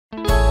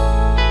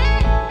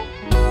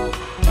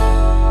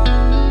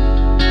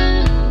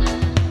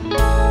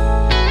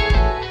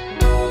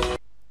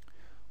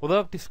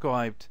I've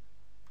described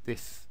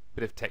this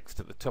bit of text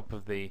at the top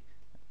of the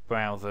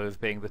browser as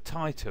being the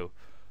title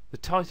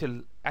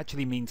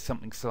actually means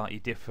something slightly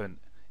different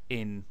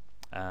in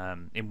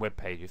web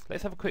pages.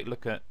 Let's have a quick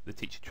look at the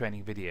teacher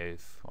training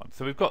videos one.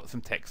 So we've got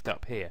some text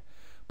up here,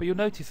 but you'll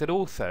notice that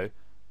also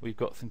we've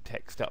got some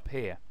text up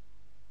here,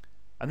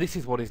 and this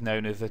is what is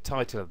known as the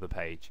title of the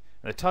page,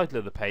 and the title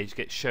of the page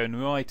gets shown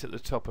right at the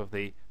top of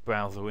the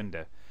browser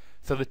window.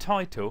 So the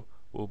title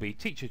will be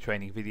Teacher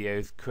Training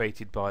Videos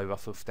created by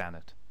Russell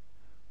Stannard.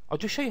 I'll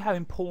just show you how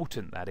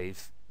important that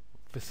is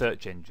for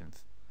search engines.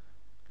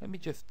 Let me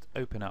just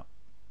open up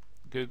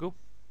Google.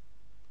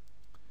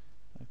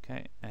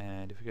 Okay,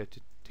 and if we go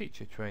to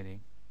Teacher Training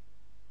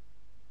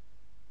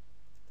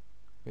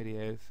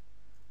Videos,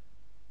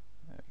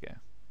 there we go.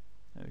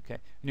 Okay,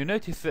 and you'll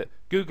notice that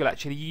Google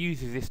actually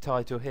uses this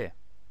title here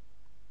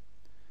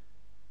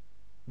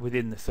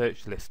within the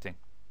search listing.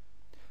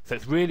 So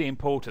it's really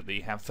important that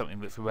you have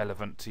something that's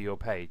relevant to your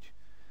page.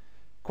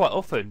 Quite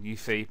often you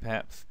see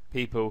perhaps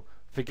people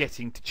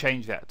forgetting to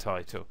change that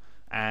title,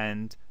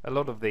 and a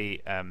lot of the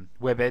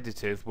web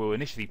editors will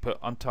initially put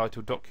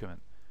untitled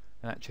document,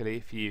 and actually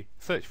if you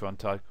search for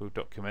untitled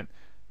document,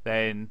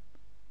 then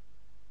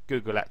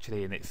Google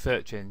actually in its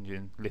search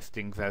engine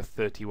listings has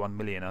 31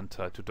 million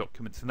untitled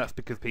documents, and that's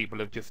because people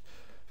have just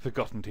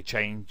forgotten to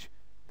change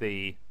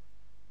the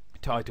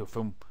title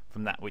from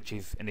that which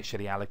is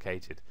initially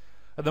allocated.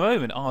 At the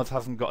moment ours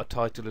hasn't got a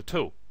title at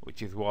all,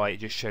 which is why it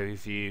just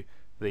shows you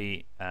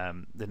the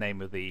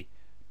name of the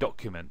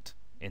document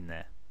in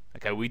there.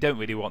 Okay, we don't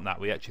really want that.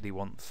 We actually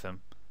want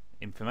some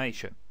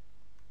information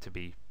to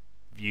be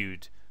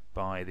viewed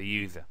by the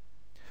user.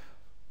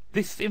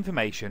 This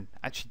information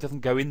actually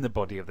doesn't go in the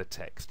body of the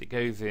text. It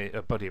goes in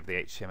the body of the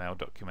HTML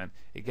document.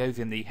 It goes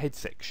in the head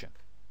section.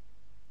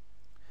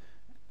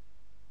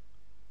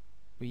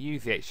 We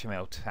use the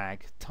HTML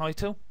tag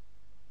title,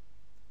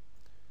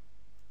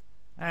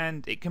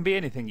 and it can be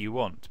anything you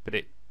want, but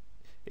it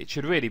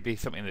should really be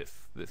something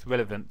that's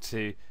relevant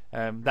to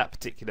that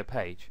particular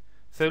page.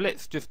 So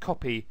let's just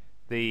copy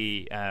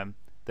the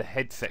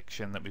head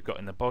section that we've got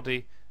in the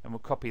body, and we'll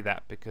copy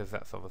that because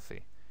that's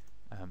obviously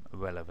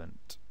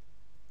relevant.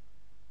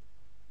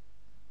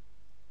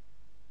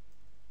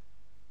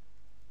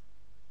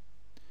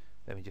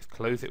 Let me just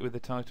close it with the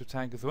title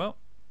tag as well.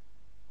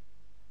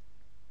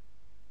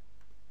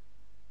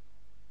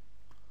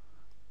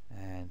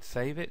 And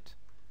save it.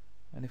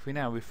 And if we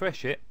now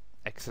refresh it,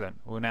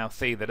 excellent, we'll now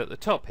see that at the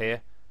top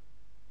here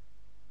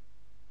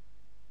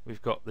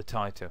we've got the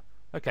title.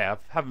 Okay,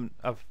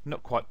 I've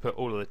not quite put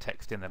all of the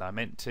text in that I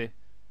meant to.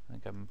 I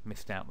think I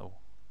missed out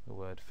the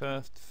word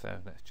first, so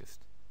let's just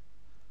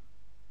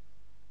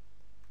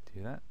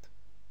do that.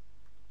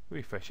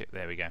 Refresh it,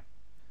 there we go.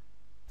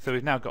 So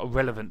we've now got a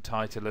relevant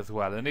title as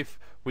well, and if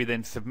we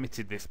then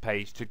submitted this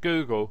page to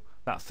Google,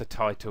 that's the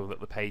title that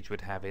the page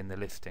would have in the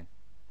listing.